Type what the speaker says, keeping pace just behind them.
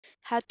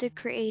How to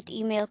create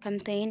email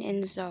campaign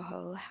in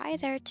Zoho. Hi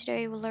there,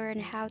 today we'll learn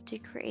how to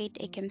create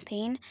a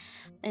campaign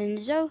in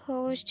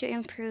Zoho to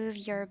improve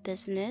your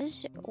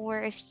business,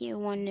 or if you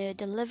want to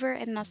deliver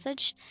a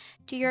message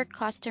to your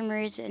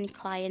customers and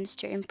clients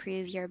to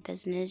improve your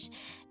business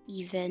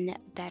even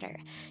better.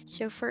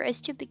 So for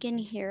us to begin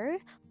here,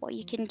 what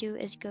you can do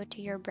is go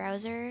to your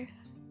browser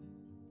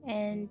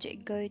and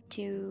go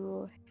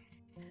to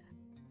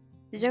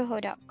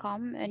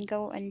zoho.com and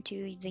go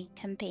into the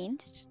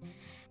campaigns.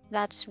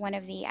 That's one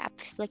of the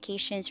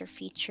applications or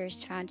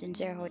features found in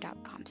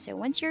Zoho.com. So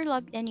once you're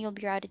logged in, you'll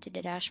be routed to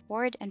the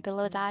dashboard, and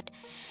below that,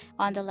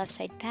 on the left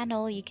side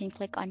panel, you can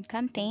click on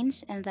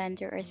campaigns, and then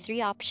there are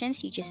three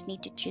options. You just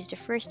need to choose the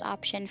first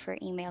option for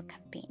email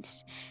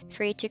campaigns.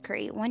 For you to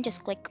create one,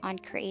 just click on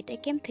create a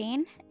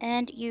campaign,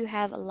 and you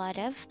have a lot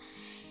of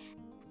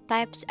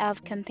types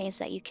of campaigns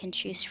that you can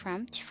choose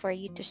from for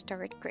you to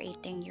start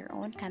creating your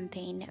own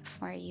campaign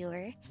for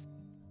your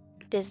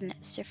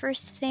business. So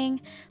first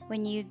thing,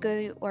 when you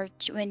go or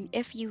when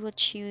if you will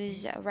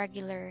choose a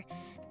regular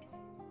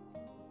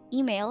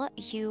email,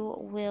 you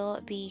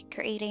will be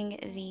creating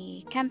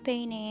the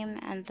campaign name,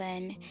 and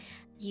then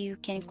you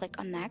can click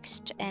on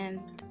next.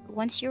 And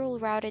once you're all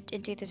routed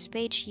into this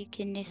page, you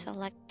can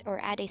select or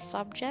add a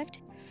subject.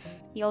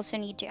 You also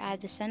need to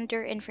add the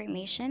sender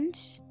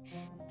informations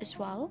as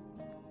well.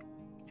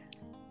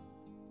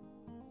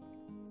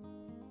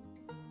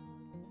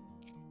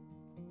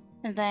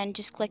 And then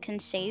just click and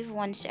save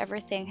once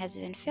everything has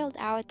been filled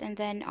out. And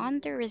then on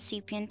the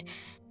recipient,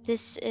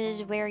 this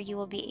is where you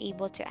will be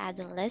able to add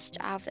the list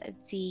of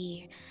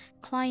the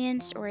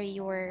clients or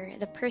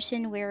the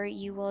person where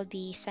you will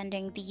be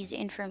sending these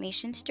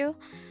informations to.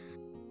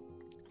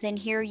 Then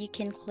here you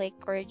can click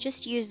or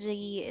just use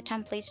the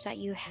templates that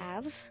you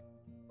have,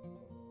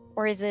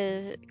 or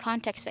the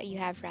context that you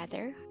have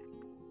rather.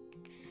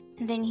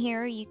 And then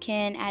here you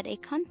can add a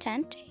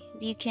content.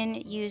 You can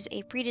use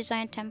a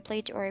pre-designed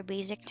template or a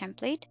basic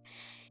template.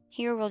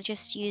 Here we'll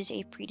just use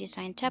a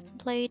pre-designed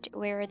template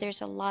where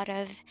there's a lot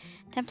of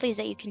templates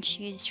that you can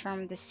choose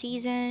from: the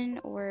season,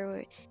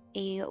 or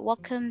a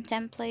welcome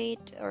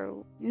template,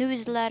 or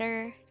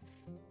newsletter,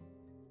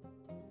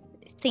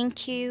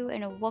 thank you,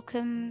 and a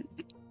welcome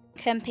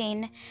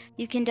campaign.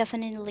 You can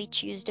definitely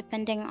choose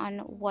depending on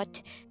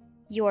what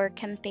your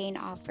campaign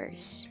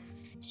offers.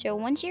 So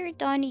once you're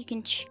done, you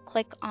can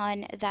click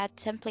on that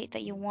template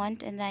that you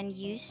want and then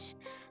use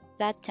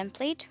that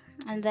template,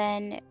 and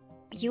then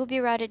you'll be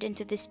routed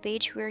into this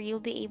page where you'll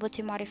be able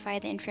to modify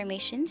the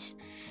informations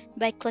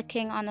by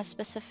clicking on a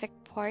specific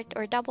part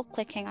or double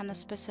clicking on a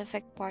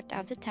specific part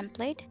of the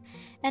template.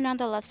 And on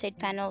the left side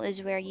panel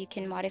is where you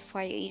can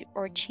modify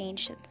or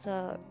change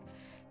the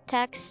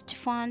text,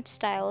 font,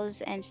 styles,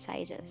 and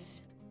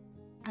sizes.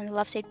 On the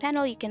left side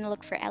panel, you can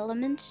look for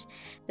elements,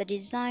 the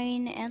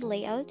design, and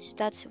layouts.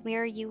 That's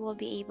where you will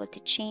be able to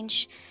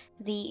change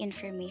the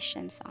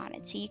informations on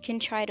it. So you can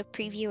try to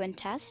preview and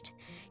test.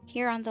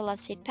 Here on the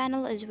left side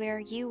panel is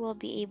where you will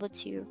be able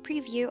to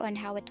preview on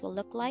how it will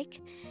look like,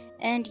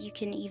 and you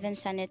can even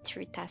send it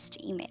through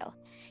test email.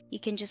 You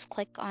can just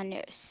click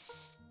on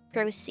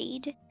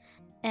proceed,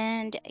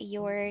 and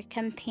your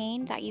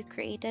campaign that you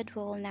created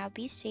will now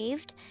be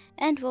saved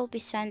and will be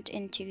sent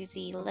into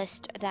the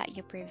list that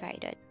you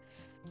provided.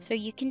 So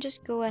you can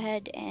just go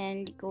ahead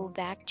and go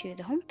back to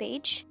the home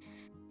page,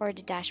 or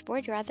the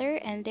dashboard rather,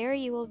 and there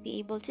you will be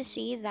able to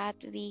see that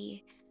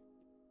the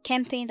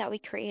campaign that we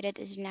created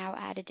is now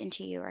added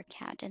into your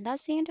account. And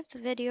that's the end of the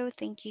video.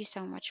 Thank you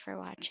so much for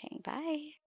watching. Bye.